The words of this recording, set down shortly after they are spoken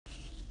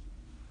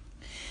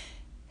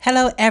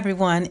Hello,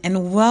 everyone,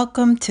 and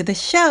welcome to the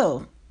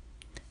show.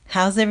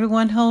 How's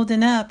everyone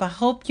holding up? I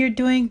hope you're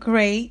doing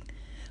great.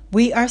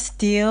 We are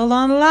still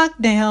on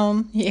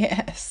lockdown.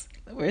 Yes,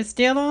 we're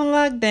still on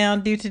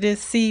lockdown due to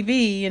this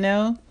CV,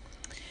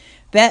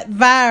 that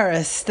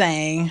virus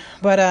thing.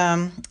 But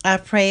I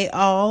pray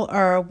all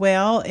are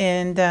well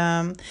and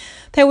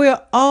that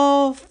we're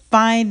all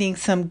finding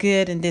some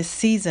good in this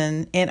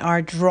season and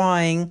are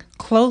drawing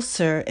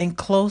closer and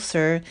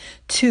closer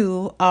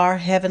to our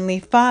Heavenly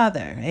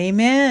Father.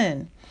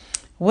 Amen.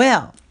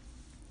 Well,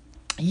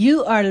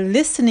 you are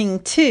listening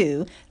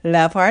to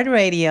Love Heart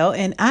Radio,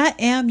 and I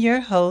am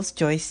your host,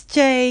 Joyce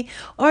J,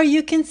 or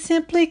you can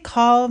simply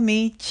call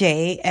me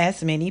J,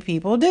 as many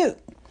people do.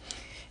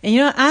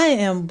 And I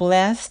am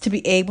blessed to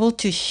be able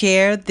to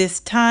share this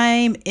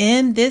time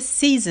in this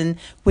season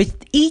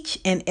with each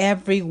and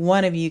every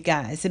one of you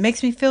guys. It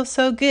makes me feel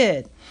so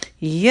good.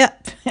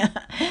 Yep.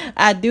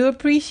 I do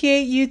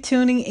appreciate you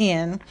tuning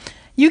in.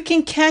 You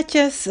can catch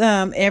us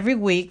every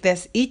week.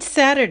 That's each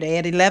Saturday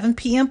at 11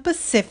 p.m.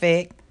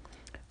 Pacific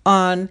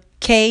on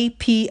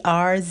kprz.com.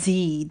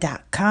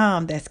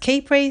 That's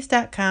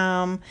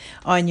kpraise.com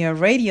on your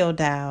radio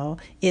dial.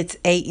 It's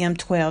AM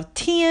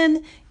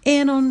 1210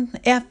 and on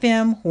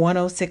FM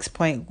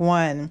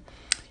 106.1.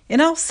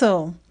 And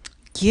also,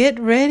 get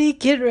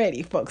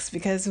ready, folks,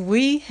 because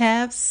we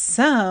have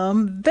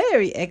some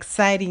very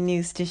exciting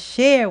news to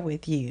share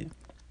with you.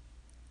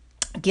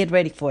 Get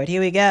ready for it. Here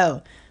we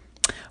go.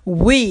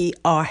 We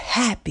are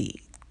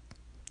happy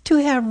to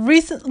have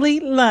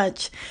recently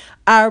launched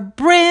our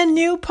brand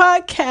new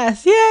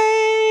podcast.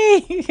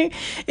 Yay!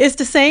 It's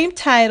the same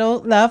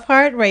title, Love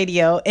Heart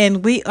Radio,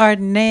 and we are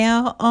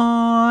now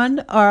on,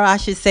 or I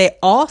should say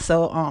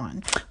also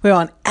on. We're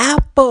on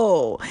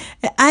Apple,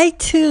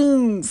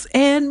 iTunes,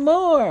 and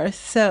more.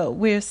 So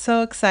we're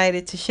so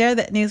excited to share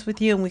that news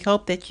with you, and we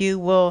hope that you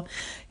will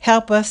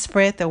help us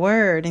spread the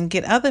word and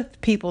get other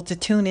people to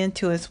tune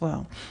into as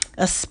well.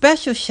 A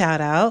special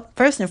shout out,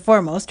 first and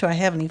foremost, to our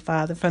Heavenly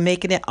Father for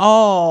making it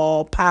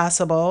all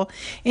possible,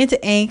 and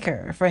to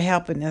Anchor for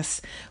helping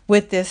us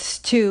with this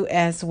too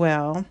as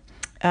well.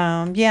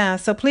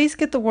 So please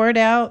get the word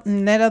out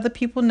and let other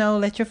people know,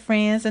 let your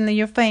friends and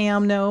your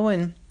fam know,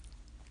 and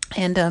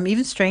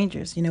even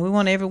strangers. We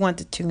want everyone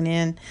to tune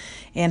in,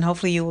 and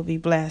hopefully you will be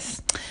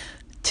blessed.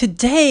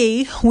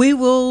 Today, we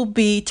will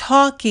be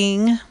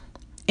talking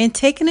and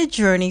taking a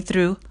journey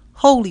through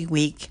Holy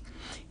Week.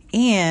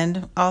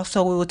 And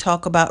also we will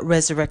talk about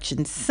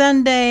Resurrection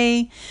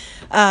Sunday,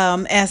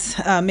 as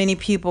many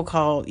people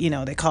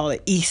they call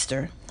it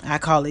Easter. I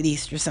call it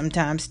Easter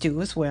sometimes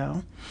too as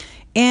well.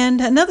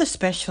 And another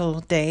special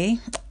day,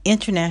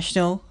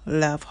 International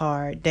Love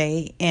Heart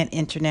Day and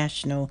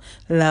International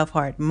Love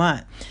Heart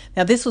Month.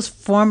 Now, this was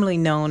formerly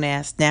known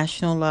as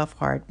National Love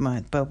Heart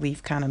Month, but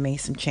we've kind of made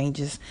some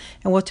changes,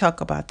 and we'll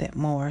talk about that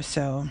more.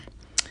 So,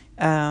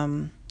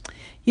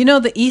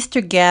 the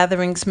Easter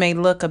gatherings may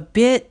look a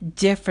bit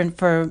different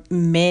for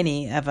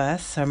many of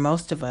us, or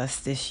most of us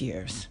this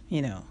year,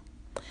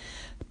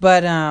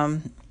 But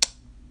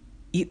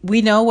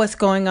we know what's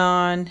going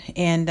on,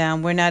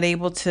 and we're not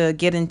able to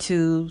get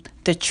into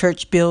the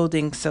church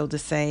building, so to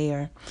say,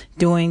 or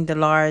doing the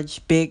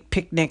large, big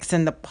picnics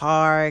in the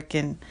park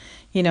and,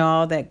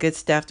 all that good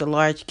stuff, the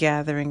large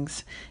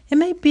gatherings. It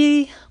may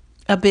be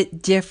a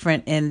bit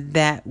different in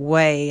that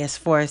way as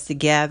far as the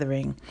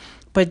gathering.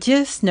 But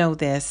just know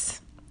this.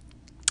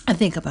 And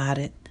think about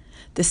it.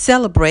 The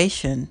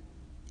celebration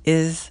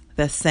is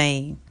the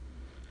same.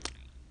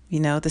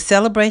 The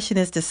celebration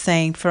is the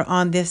same, for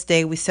on this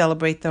day we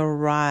celebrate the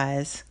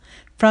rise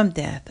from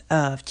death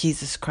of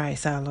Jesus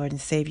Christ, our Lord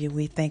and Savior.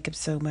 We thank Him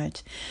so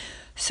much.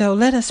 So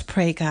let us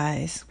pray,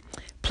 guys.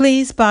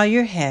 Please bow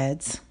your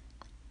heads.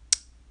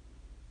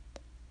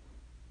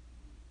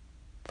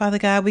 Father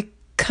God, we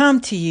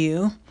come to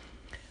you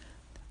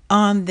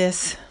on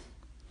this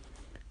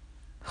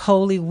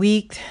Holy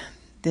Week,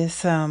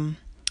 this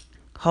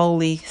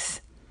Holy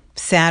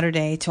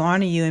Saturday, to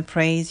honor you and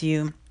praise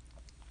you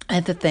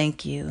and to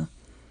thank you.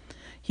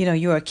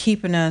 You are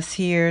keeping us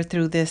here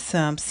through this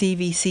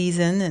CV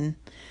season,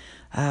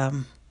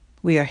 and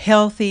we are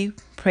healthy.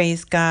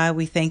 Praise God.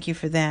 We thank you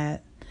for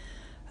that.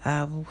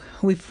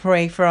 We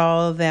pray for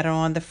all that are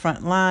on the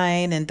front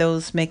line and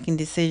those making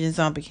decisions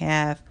on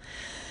behalf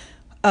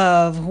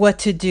of what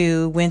to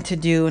do, when to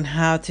do, and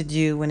how to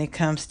do when it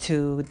comes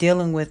to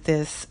dealing with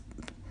this,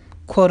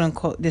 quote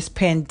unquote, this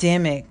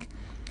pandemic,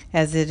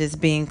 as it is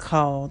being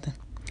called.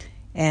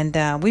 And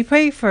we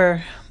pray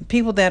for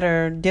people that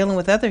are dealing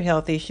with other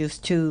health issues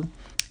too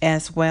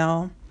as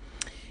well.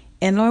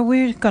 And Lord,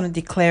 we're going to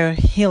declare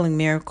healing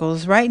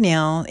miracles right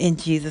now in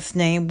Jesus'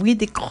 name. We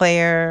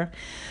declare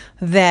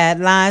that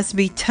lives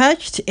be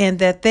touched and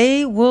that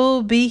they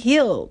will be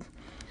healed.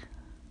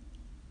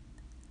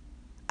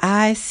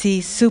 I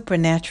see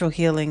supernatural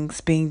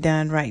healings being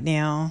done right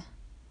now.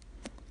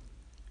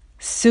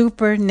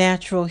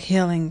 Supernatural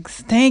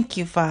healings. Thank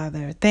you,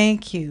 Father.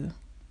 Thank you.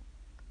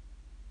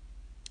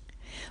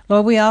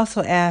 Lord, we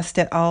also ask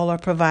that all are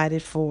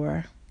provided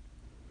for,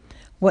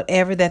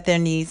 whatever that their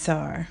needs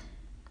are.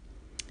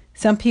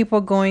 Some people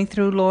are going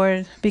through,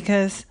 Lord,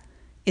 because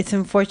it's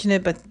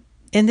unfortunate, but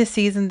in this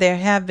season there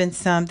have been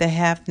some that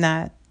have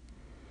not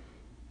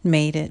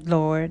made it,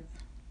 Lord.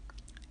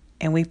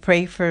 And we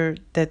pray for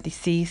the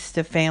deceased,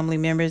 the family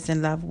members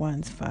and loved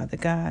ones, Father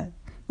God.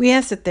 We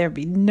ask that there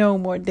be no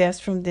more deaths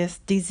from this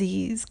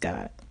disease,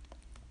 God.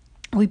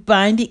 We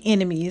bind the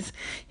enemy's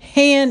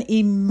hand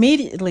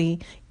immediately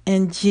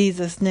in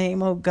Jesus'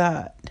 name, oh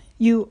God.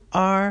 You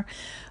are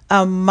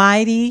a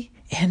mighty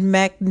and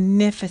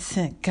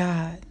magnificent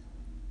God.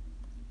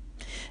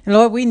 And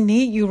Lord, we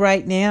need you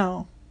right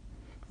now.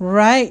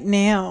 Right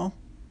now.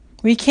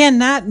 We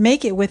cannot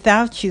make it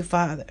without you,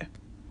 Father.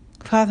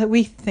 Father,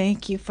 we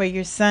thank you for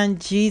your son,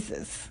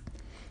 Jesus.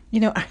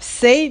 Our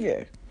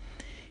Savior.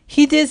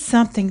 He did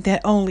something that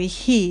only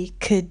he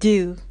could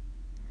do.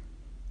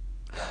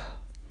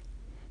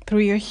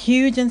 Through your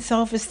huge and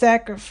selfless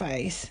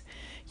sacrifice,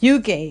 you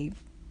gave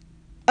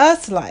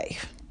us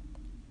life.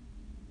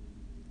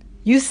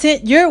 You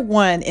sent your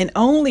one and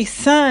only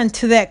son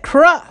to that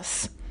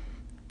cross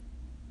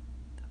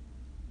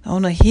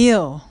on a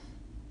hill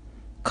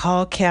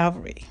called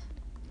Calvary.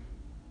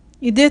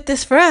 You did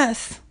this for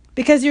us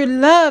because your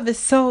love is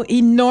so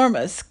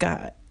enormous,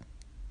 God.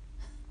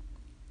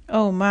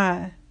 Oh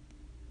my.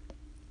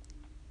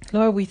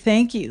 Lord, we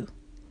thank you.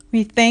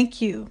 We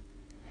thank you.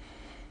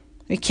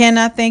 We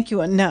cannot thank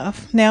you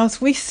enough. Now, as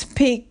we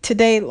speak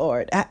today,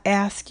 Lord, I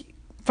ask you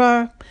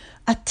for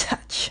a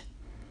touch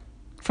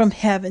from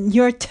heaven,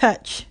 your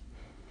touch.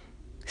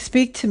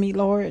 Speak to me,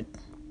 Lord.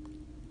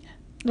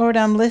 Lord,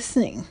 I'm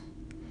listening.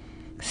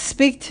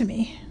 Speak to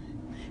me.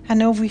 I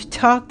know we've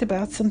talked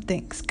about some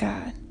things,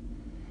 God.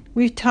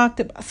 We've talked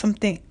about some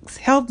things.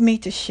 Help me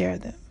to share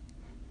them.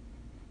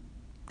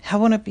 I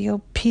want to be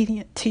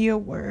obedient to your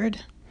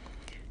word.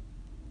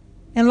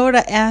 And Lord,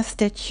 I ask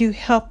that you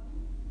help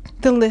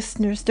the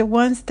listeners, the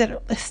ones that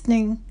are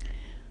listening,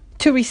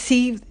 to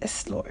receive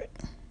this, Lord.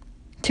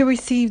 To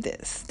receive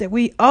this, that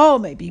we all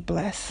may be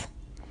blessed.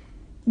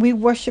 We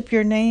worship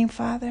your name,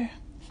 Father.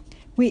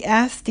 We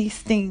ask these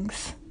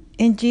things.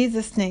 In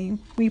Jesus' name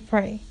we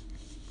pray.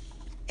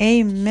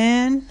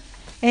 Amen,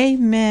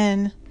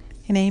 amen,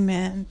 and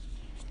amen.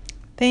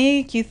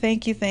 Thank you,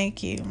 thank you,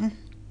 thank you.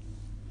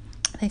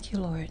 Thank you,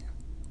 Lord.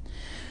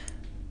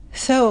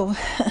 So,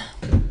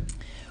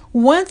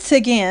 once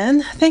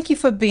again, thank you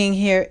for being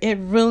here. It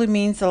really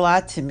means a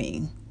lot to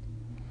me.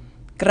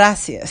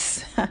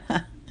 Gracias.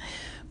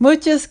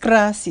 Muchas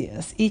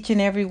gracias, each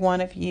and every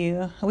one of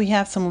you. We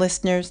have some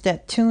listeners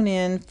that tune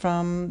in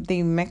from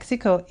the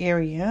Mexico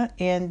area,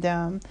 and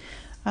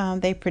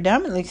they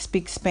predominantly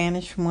speak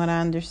Spanish from what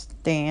I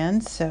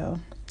understand. So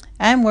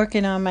I'm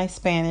working on my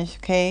Spanish,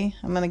 okay?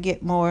 I'm going to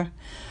get more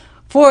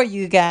for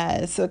you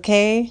guys,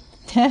 okay?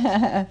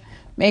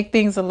 Make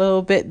things a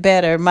little bit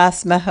better,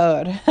 más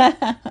mejor.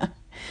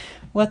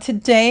 Well,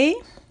 today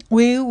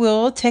we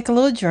will take a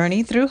little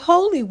journey through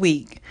Holy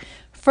Week.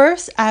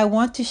 First, I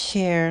want to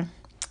share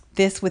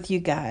this with you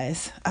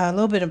guys. A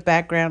little bit of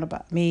background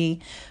about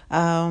me.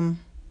 I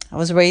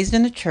was raised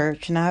in a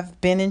church, and I've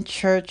been in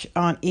church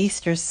on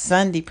Easter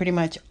Sunday pretty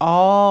much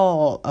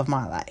all of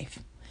my life.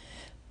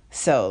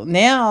 So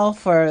now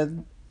for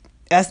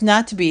us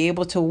not to be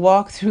able to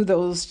walk through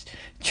those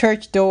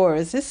church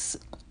doors,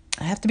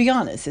 I have to be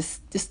honest,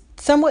 it's just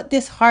somewhat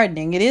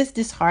disheartening. It is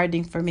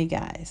disheartening for me,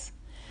 guys.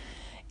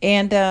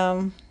 And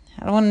I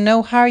want to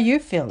know how you're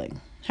feeling.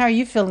 How are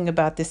you feeling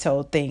about this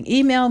whole thing?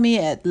 Email me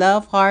at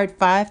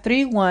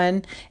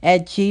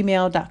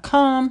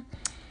loveheart531@gmail.com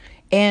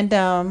and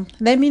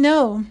let me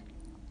know.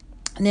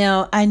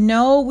 Now, I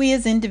know we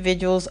as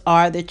individuals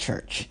are the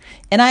church,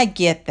 and I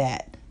get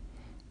that.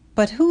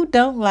 But who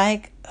don't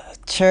like a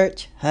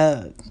church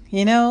hug?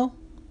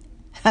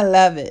 I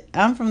love it.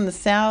 I'm from the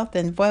South,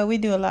 and boy, we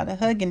do a lot of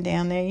hugging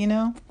down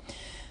there,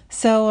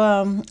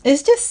 So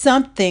it's just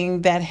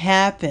something that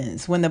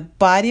happens when the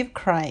body of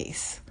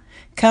Christ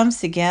comes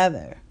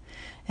together.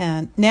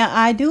 And now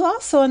I do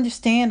also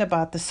understand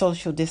about the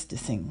social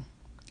distancing.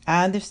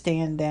 I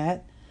understand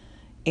that.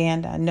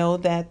 And I know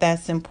that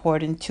that's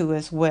important too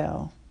as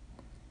well.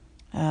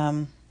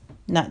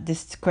 Not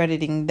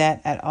discrediting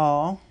that at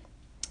all.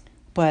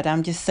 But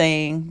I'm just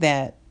saying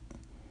that,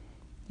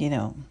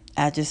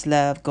 I just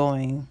love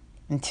going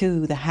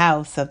into the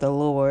house of the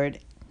Lord.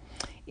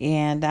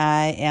 And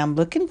I am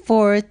looking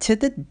forward to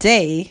the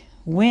day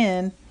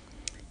when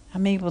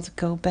I'm able to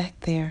go back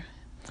there.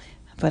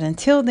 But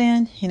until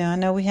then, I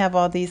know we have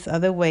all these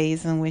other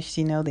ways in which,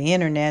 the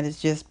internet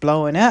is just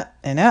blowing up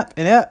and up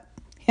and up.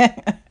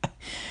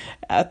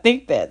 I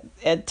think that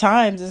at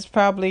times it's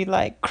probably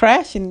like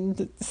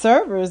crashing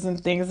servers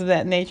and things of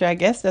that nature. I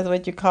guess that's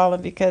what you call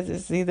them, because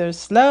it's either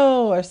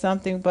slow or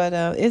something. But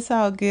it's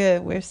all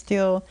good. We're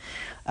still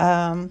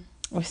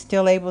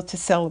able to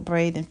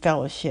celebrate and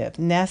fellowship.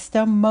 And that's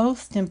the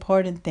most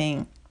important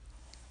thing.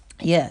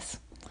 Yes.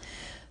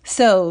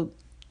 So,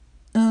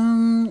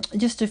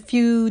 just a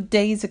few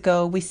days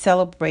ago, we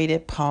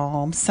celebrated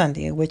Palm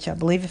Sunday, which I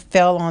believe it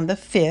fell on the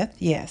 5th.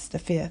 Yes, the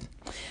 5th.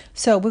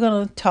 So we're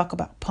going to talk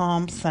about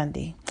Palm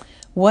Sunday.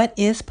 What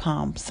is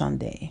Palm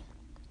Sunday?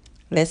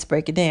 Let's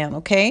break it down,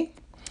 okay?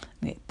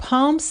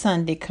 Palm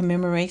Sunday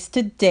commemorates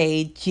the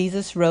day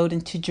Jesus rode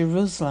into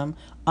Jerusalem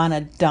on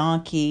a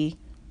donkey.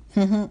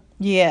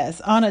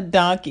 Yes, on a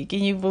donkey. Can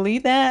you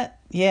believe that?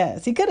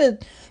 Yes, he could have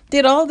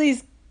did all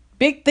these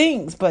big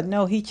things, but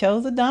no, he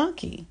chose a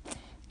donkey.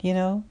 You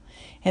know,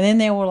 and then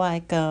there were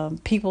like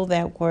people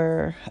that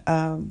were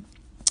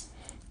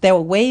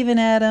waving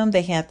at him.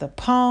 They had the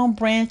palm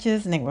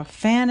branches and they were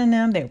fanning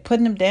them. They were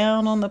putting them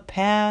down on the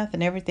path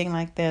and everything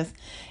like this.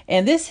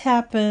 And this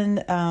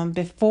happened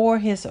before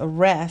his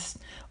arrest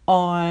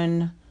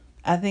on,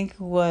 I think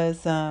it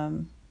was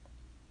on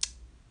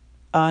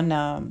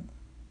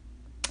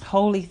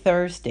Holy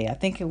Thursday. I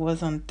think it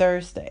was on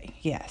Thursday.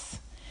 Yes.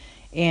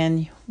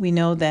 And we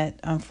know that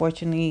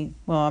unfortunately,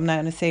 well, I'm not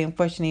going to say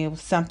unfortunately, it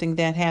was something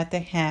that had to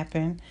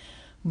happen.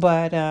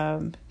 But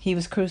he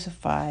was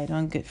crucified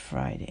on Good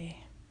Friday.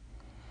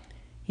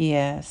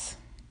 Yes,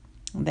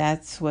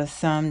 that was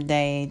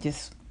someday,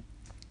 just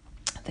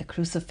the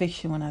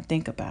crucifixion when I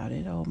think about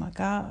it. Oh my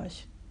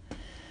gosh.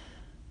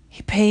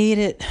 He paid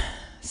it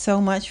so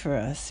much for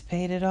us,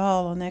 paid it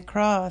all on that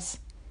cross,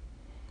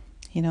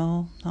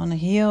 on a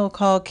hill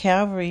called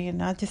Calvary.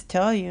 And I just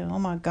tell you, oh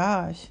my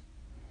gosh,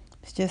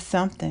 it's just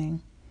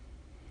something.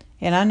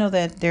 And I know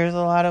that there's a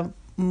lot of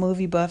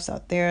movie buffs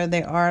out there.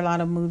 There are a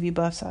lot of movie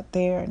buffs out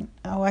there. And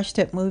I watched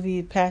that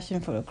movie, Passion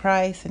for the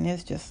Christ, and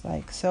it's just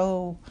like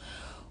so...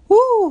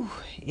 Woo!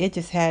 It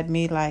just had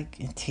me like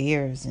in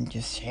tears and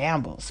just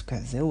shambles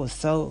because it was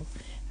so,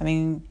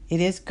 it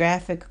is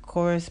graphic, of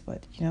course,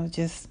 but,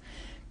 just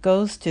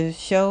goes to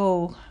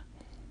show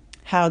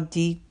how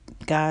deep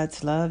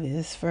God's love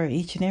is for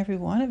each and every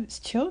one of his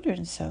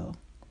children. So,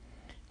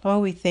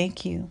 Lord, we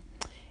thank you.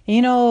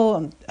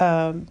 One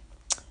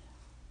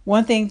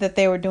thing that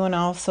they were doing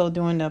also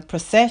during the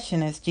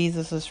procession as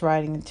Jesus was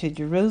riding into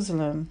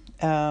Jerusalem,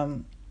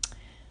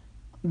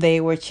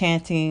 they were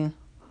chanting,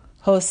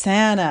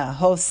 Hosanna,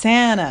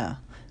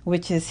 Hosanna,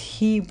 which is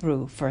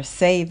Hebrew for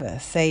save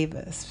us, save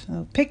us.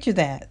 So picture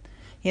that.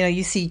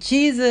 You see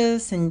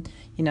Jesus and,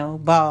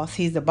 boss.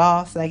 He's the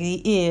boss like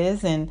he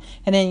is. And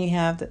then you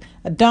have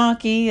a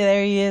donkey.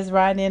 There he is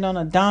riding in on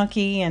a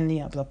donkey and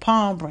the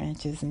palm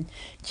branches. And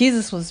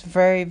Jesus was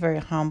very, very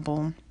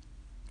humble.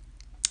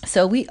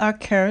 So we are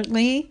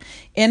currently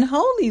in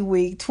Holy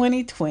Week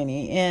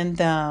 2020. And,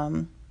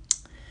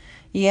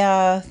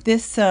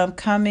 this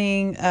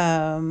coming...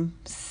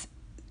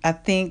 I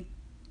think,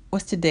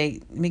 what's the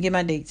date? Let me get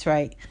my dates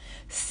right.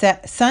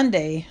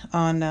 Sunday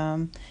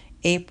on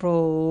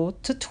April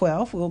the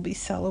 12th, we'll be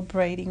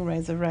celebrating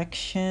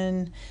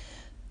Resurrection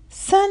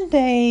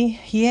Sunday.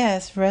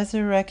 Yes,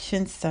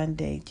 Resurrection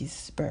Sunday,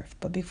 Jesus' birth.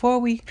 But before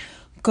we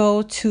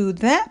go to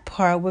that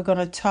part, we're going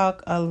to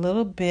talk a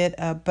little bit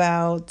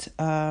about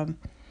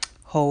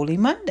Holy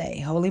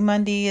Monday. Holy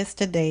Monday is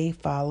the day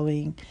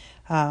following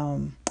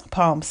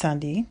Palm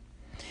Sunday.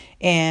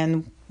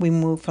 And we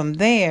move from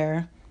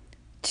there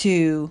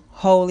to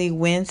Holy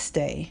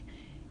Wednesday.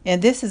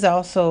 And this is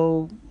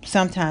also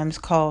sometimes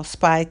called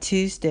Spy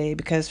Tuesday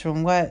because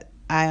from what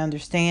I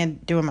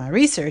understand doing my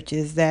research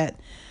is that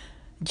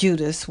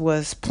Judas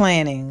was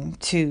planning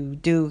to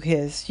do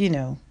his,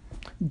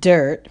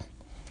 dirt.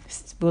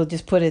 We'll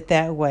just put it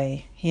that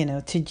way,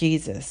 to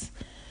Jesus.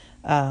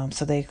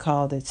 So they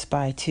called it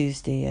Spy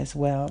Tuesday as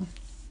well.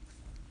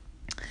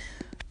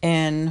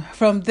 And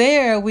from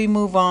there we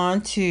move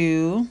on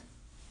to...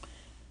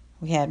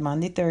 We had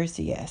Monday,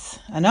 Thursday, yes.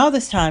 And all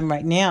this time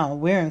right now,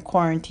 we're in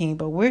quarantine,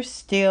 but we're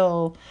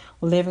still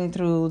living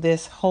through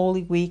this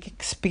Holy Week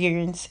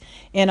experience.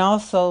 And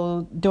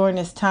also during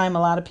this time, a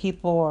lot of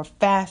people are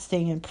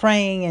fasting and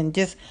praying and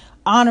just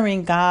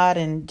honoring God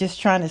and just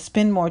trying to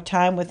spend more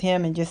time with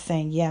him and just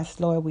saying,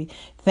 yes, Lord, we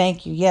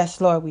thank you.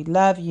 Yes, Lord, we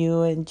love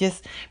you. And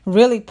just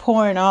really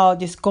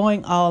just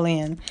going all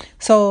in.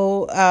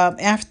 So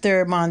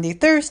after Monday,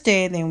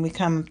 Thursday, then we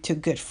come to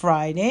Good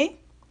Friday.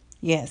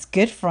 Yes,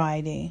 Good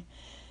Friday.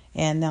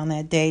 And on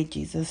that day,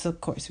 Jesus,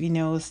 of course, we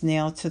know is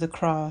nailed to the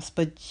cross.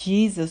 But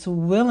Jesus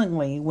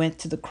willingly went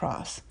to the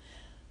cross.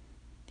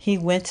 He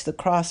went to the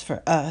cross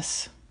for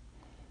us.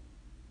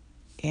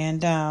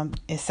 And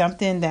it's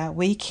something that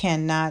we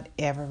cannot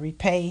ever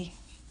repay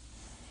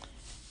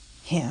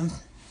him.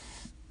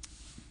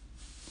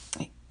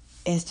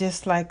 It's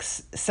just like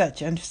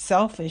such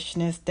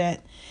unselfishness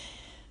that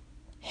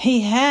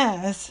he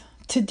has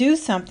to do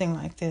something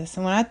like this.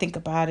 And when I think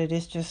about it,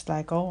 it's just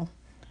like, oh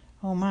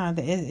my,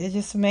 it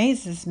just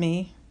amazes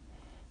me.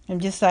 I'm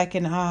just like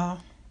in awe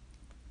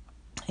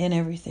and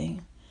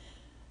everything.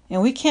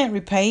 And we can't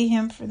repay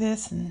him for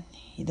this, and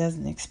he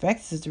doesn't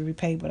expect us to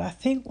repay. But I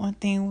think one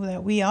thing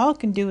that we all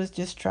can do is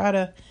just try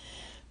to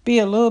be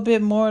a little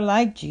bit more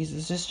like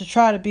Jesus. Just to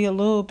try to be a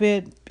little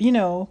bit,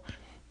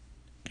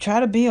 try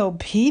to be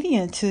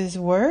obedient to his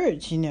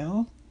words, He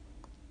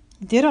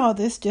did all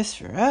this just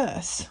for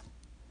us.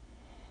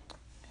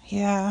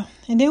 Yeah.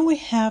 And then we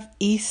have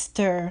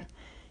Easter.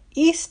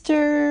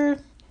 Easter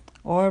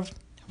or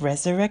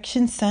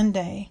Resurrection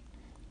Sunday.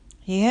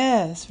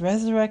 Yes,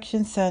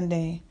 Resurrection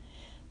Sunday.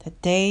 The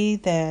day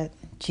that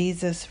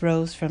Jesus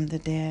rose from the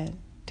dead.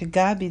 To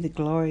God be the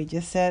glory,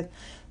 just as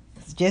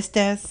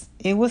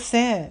it was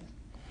said.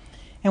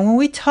 And when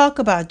we talk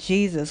about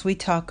Jesus, we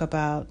talk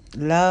about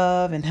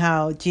love and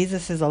how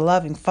Jesus is a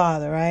loving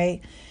Father,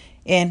 right?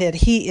 And that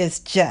He is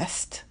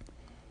just.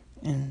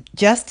 And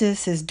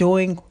justice is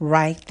doing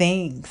right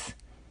things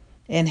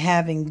and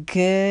having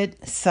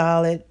good,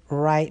 solid,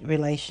 right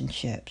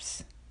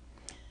relationships.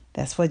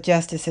 That's what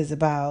justice is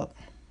about.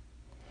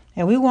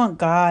 And we want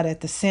God at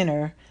the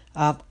center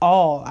of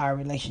all our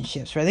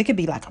relationships, right? It could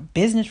be like a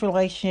business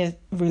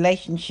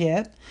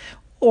relationship,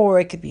 or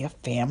it could be a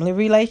family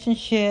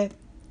relationship,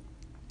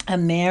 a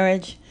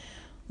marriage,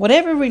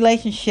 whatever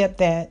relationship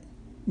that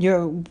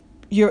you're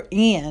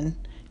in,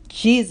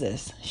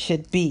 Jesus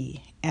should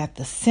be at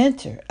the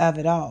center of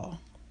it all.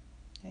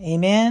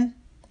 Amen.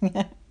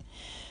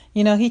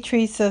 He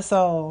treats us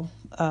all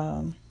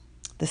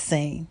the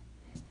same.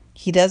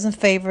 He doesn't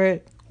favor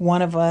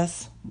one of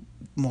us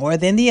more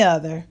than the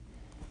other.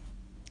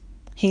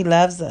 He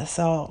loves us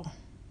all.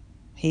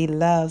 He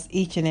loves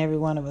each and every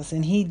one of us.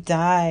 And He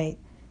died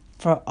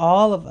for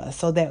all of us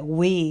so that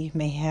we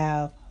may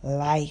have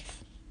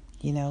life.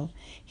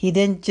 He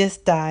didn't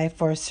just die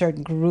for a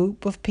certain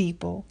group of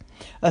people,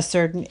 a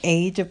certain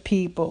age of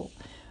people,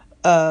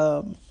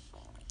 certain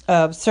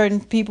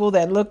people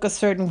that look a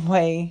certain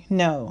way.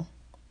 No.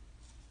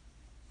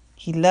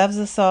 He loves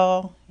us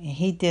all, and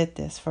He did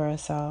this for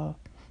us all.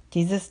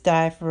 Jesus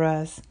died for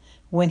us.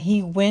 When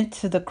He went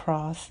to the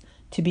cross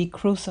to be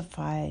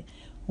crucified,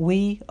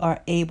 we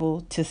are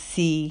able to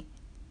see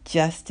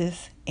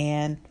justice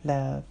and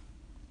love.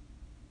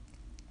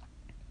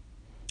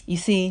 You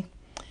see,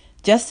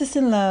 justice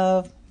and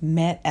love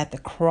met at the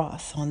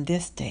cross on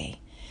this day,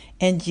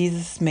 and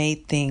Jesus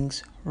made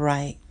things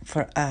right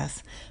for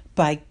us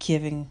by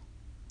giving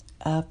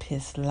up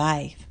His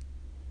life.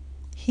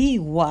 He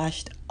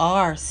washed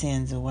our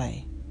sins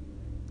away.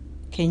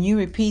 Can you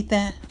repeat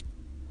that?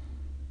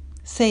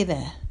 Say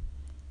that.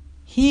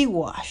 He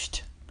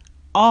washed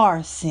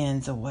our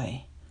sins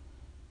away.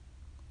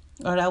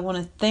 Lord, I want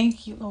to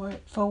thank You, Lord,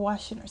 for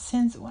washing our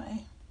sins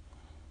away.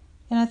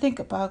 And I think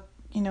about,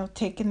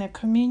 taking the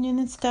communion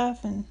and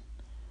stuff. And,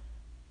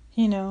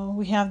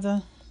 we have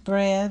the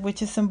bread,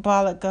 which is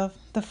symbolic of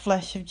the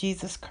flesh of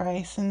Jesus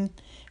Christ. And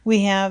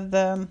we have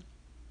the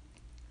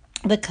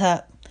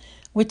cup,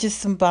 which is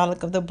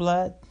symbolic of the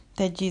blood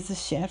that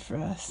Jesus shed for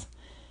us.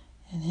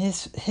 And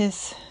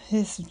his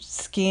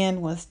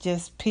skin was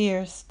just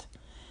pierced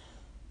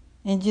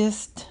and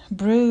just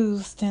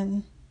bruised.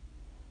 And,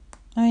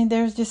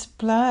 there's just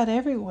blood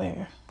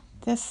everywhere.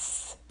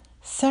 This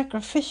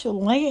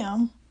sacrificial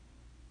lamb.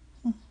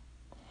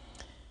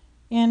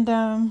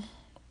 And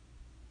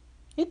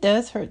it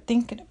does hurt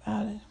thinking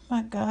about it.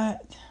 My God.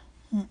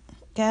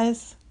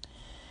 Guys,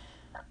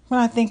 when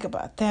I think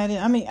about that,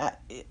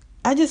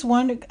 I just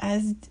wonder,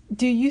 guys,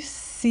 do you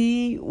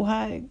see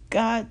why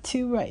God,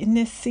 too, right in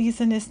this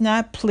season is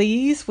not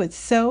pleased with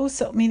so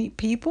many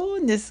people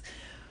in this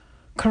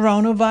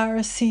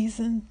coronavirus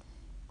season?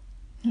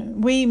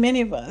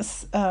 Many of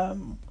us,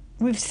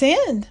 we've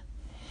sinned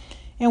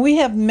and we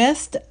have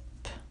messed up.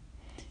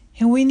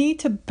 And we need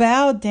to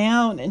bow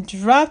down and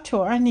drop to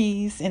our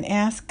knees and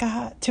ask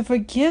God to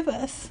forgive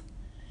us.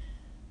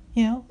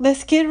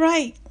 Let's get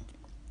right.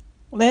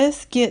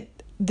 Let's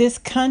get this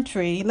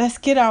country, let's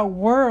get our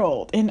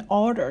world in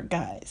order,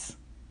 guys.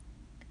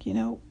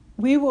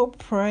 We will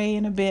pray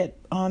in a bit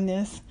on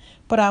this,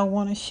 but I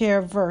want to share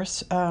a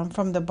verse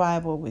from the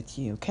Bible with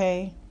you,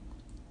 okay?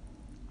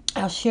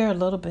 I'll share a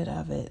little bit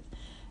of it.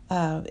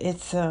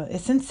 It's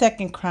in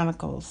 2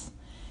 Chronicles,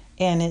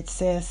 and it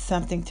says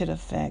something to the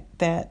effect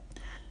that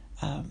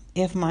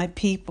if my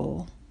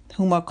people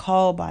whom are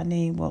called by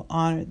name will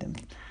honor them,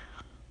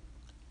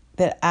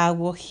 that I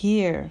will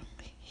hear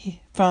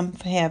from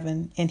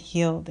heaven and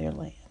heal their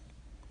land.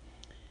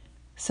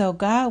 So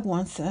God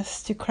wants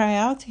us to cry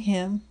out to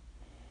Him,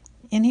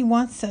 and He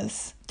wants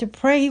us to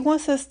pray. He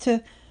wants us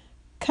to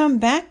come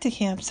back to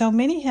Him. So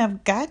many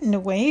have gotten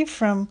away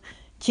from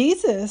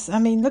Jesus.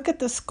 Look at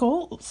the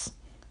schools.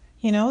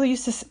 We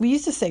used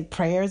to say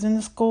prayers in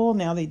the school.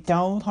 Now they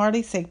don't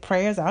hardly say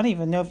prayers. I don't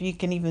even know if you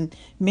can even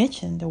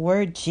mention the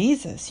word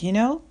Jesus,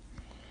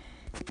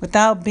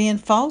 without being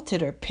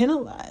faulted or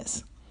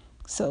penalized.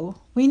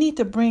 So we need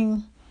to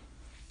bring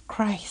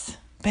Christ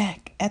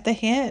back at the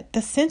head,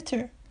 the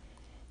center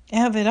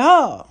of it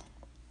all.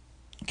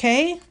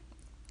 Okay?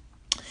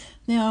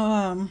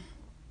 Now,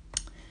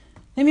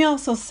 let me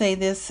also say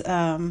this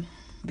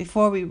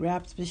before we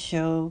wrap the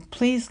show.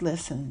 Please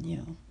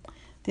listen,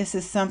 This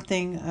is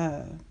something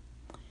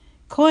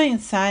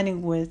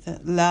coinciding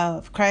with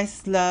love.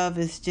 Christ's love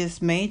is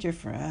just major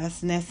for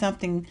us, and that's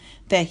something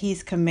that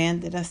He's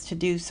commanded us to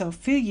do. So a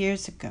few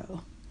years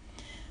ago,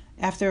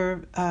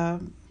 after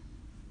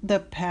the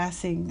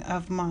passing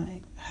of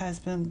my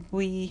husband,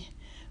 we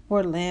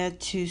were led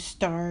to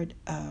start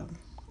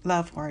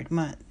Love Heart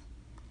Month.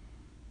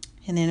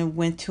 And then it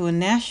went to a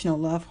national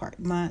Love Heart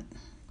Month.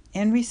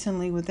 And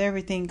recently, with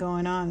everything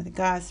going on,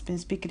 God's been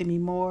speaking to me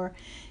more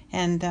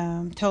and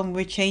told me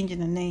we're changing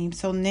the name.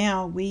 So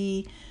now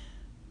we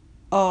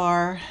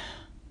are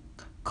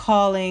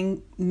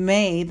calling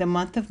May, the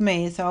month of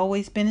May, it's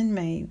always been in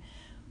May,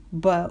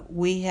 but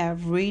we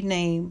have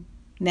renamed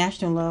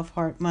National Love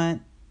Heart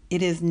Month.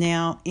 It is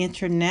now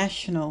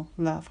International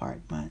Love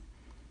Heart Month.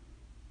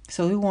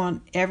 So we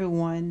want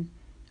everyone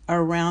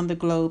around the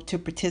globe to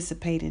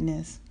participate in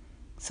this.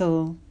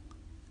 So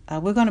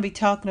we're going to be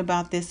talking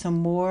about this some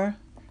more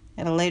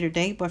at a later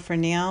date, but for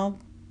now,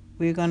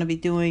 we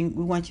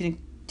want you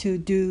to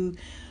do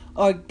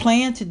or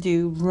plan to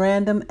do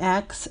random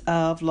acts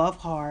of love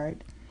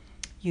heart.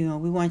 We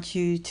want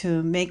you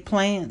to make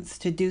plans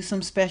to do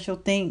some special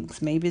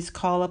things. Maybe it's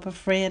call up a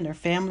friend or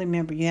family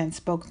member you hadn't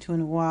spoken to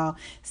in a while.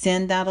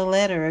 Send out a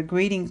letter, a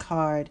greeting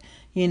card,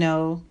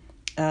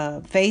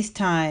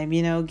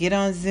 FaceTime, get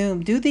on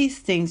Zoom. Do these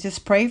things.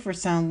 Just pray for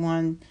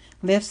someone.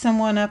 Lift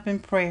someone up in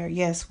prayer.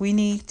 Yes, we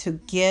need to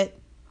get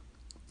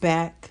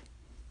back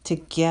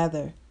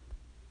together.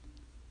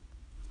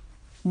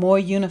 More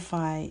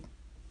unified.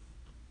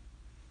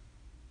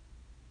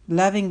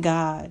 Loving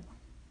God.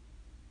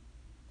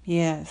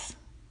 Yes.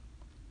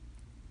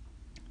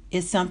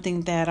 It's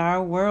something that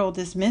our world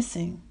is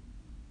missing.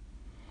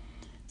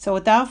 So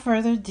without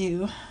further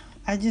ado,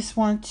 I just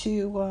want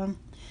to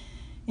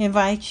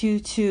invite you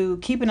to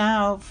keep an eye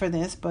out for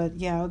this. But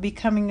yeah, it'll be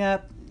coming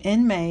up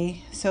in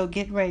May. So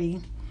get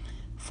ready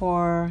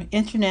for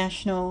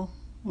International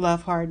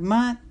Love Heart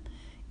Month.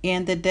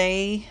 And the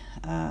day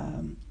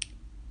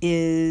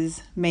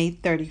is May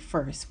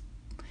 31st.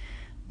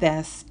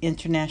 That's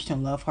International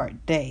Love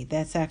Heart Day.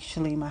 That's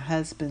actually my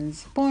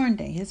husband's born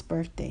day, his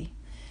birthday.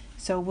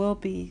 So we'll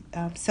be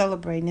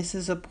celebrating. This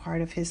is a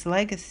part of his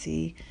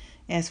legacy,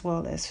 as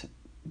well as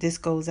this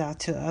goes out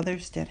to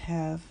others that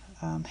have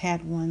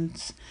had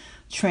ones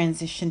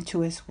transition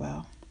to as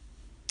well.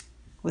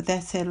 With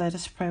that said, let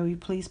us pray. Will you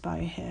please bow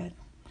your head?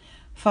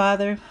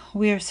 Father,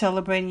 we are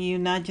celebrating you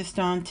not just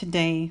on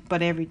today,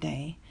 but every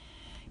day.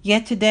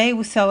 Yet today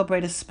we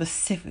celebrate a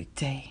specific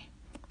day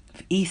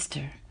of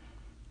Easter,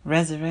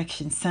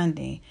 Resurrection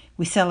Sunday.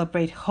 We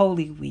celebrate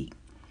Holy Week.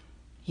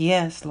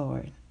 Yes,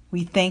 Lord,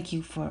 we thank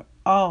you for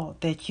all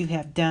that you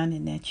have done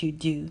and that you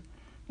do.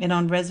 And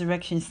on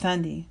Resurrection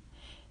Sunday,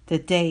 the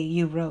day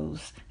you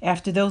rose,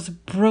 after those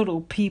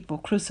brutal people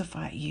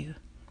crucified you.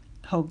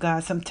 Oh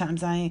God,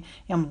 sometimes I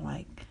am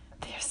like,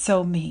 they're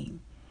so mean.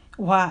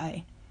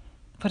 Why?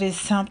 But it's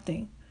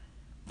something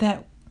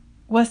that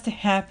was to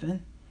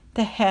happen,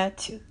 that had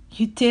to.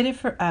 You did it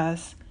for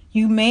us.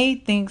 You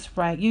made things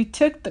right. You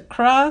took the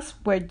cross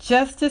where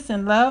justice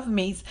and love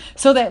meets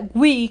so that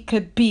we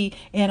could be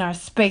in our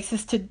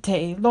spaces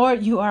today.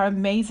 Lord, you are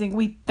amazing.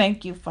 We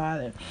thank you,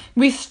 Father.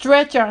 We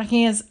stretch our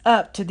hands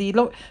up to thee.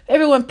 Lord,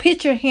 everyone,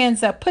 put your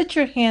hands up. Put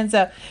your hands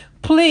up.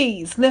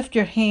 Please lift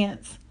your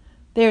hands.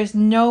 There is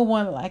no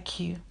one like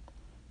you.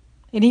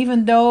 And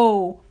even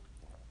though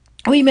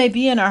we may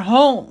be in our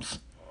homes,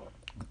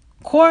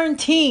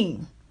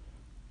 quarantine,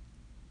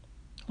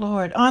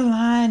 Lord,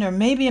 online or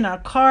maybe in our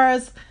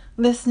cars,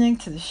 listening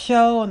to the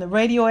show on the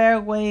radio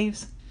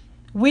airwaves,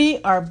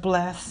 we are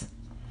blessed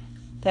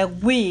that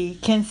we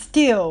can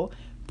still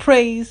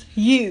praise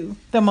you,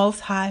 the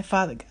Most High,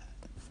 Father God.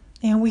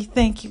 And we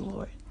thank you,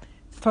 Lord,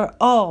 for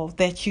all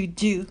that you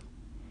do.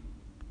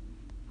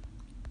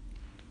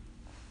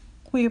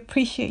 We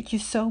appreciate you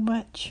so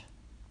much.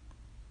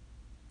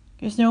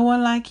 There's no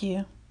one like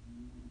you.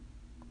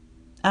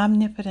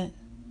 Omnipotent.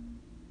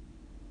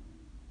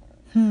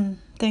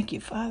 Thank you,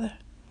 Father.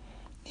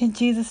 In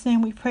Jesus'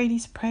 name we pray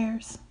these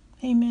prayers.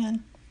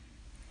 Amen.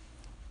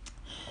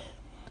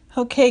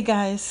 Okay,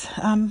 guys,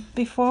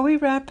 before we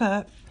wrap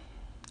up,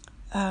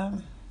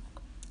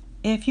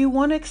 if you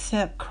want to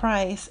accept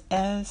Christ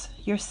as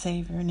your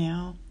Savior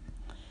now,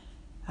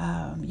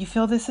 you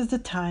feel this is the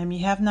time,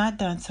 you have not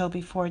done so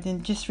before,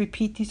 then just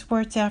repeat these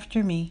words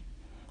after me.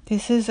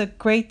 This is a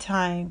great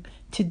time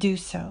to do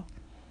so.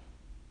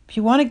 If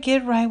you want to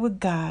get right with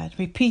God,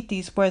 repeat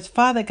these words.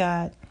 Father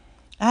God,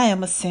 I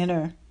am a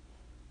sinner.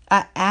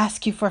 I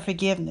ask you for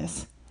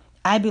forgiveness.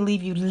 I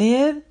believe you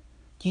lived,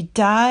 you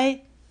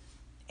died,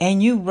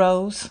 and you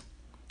rose.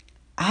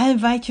 I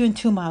invite you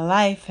into my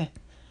life, and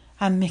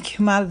I make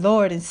you my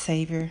Lord and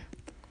Savior.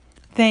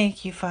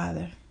 Thank you,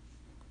 Father.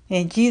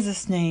 In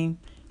Jesus' name,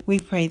 we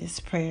pray this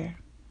prayer.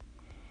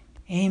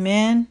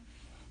 Amen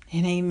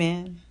and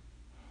amen.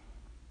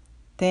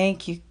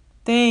 Thank you,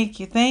 thank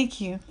you,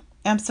 thank you.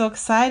 I'm so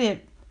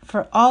excited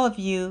for all of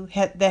you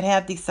that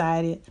have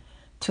decided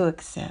to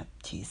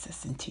accept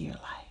Jesus into your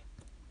life.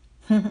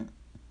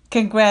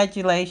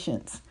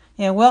 Congratulations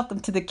and welcome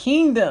to the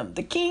kingdom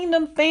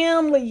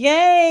family.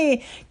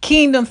 Yay!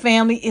 Kingdom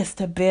family is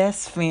the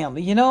best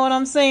family. You know what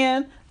I'm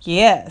saying?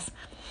 Yes.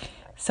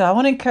 So I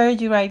want to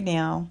encourage you right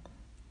now.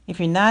 If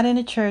you're not in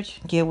a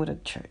church, get with a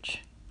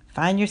church.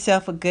 Find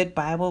yourself a good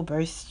Bible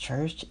verse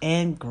church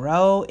and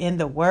grow in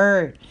the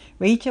Word.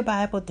 Read your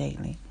Bible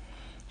daily.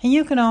 And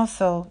you can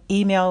also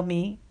email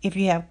me if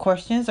you have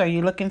questions or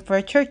you're looking for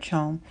a church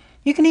home.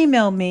 You can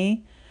email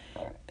me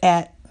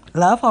at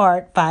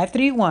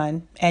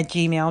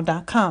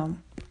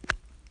loveheart531@gmail.com.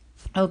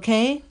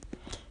 Okay?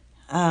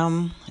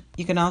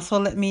 You can also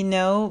let me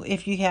know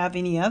if you have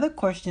any other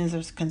questions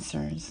or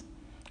concerns.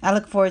 I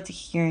look forward to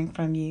hearing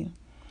from you.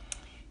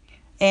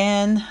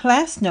 And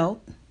last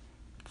note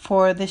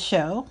for the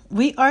show,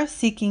 we are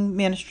seeking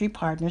ministry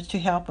partners to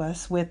help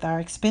us with our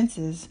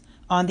expenses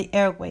on the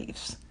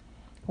airwaves.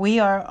 We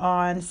are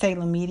on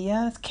Salem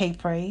Media,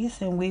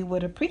 K-Praise, and we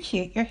would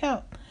appreciate your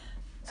help.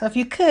 So if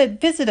you could,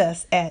 visit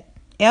us at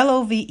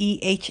lovehard.org.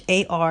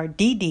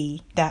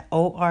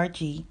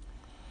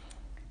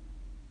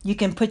 You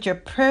can put your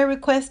prayer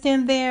request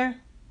in there,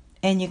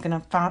 and you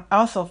can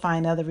also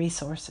find other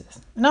resources.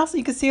 And also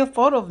you can see a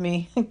photo of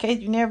me in case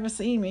you've never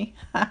seen me.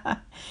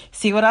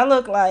 See what I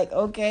look like,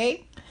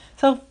 okay?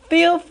 So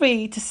feel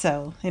free to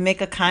sow and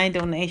make a kind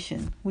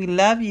donation. We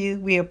love you.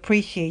 We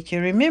appreciate you.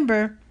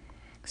 Remember,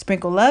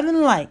 sprinkle love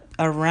and light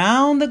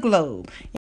around the globe.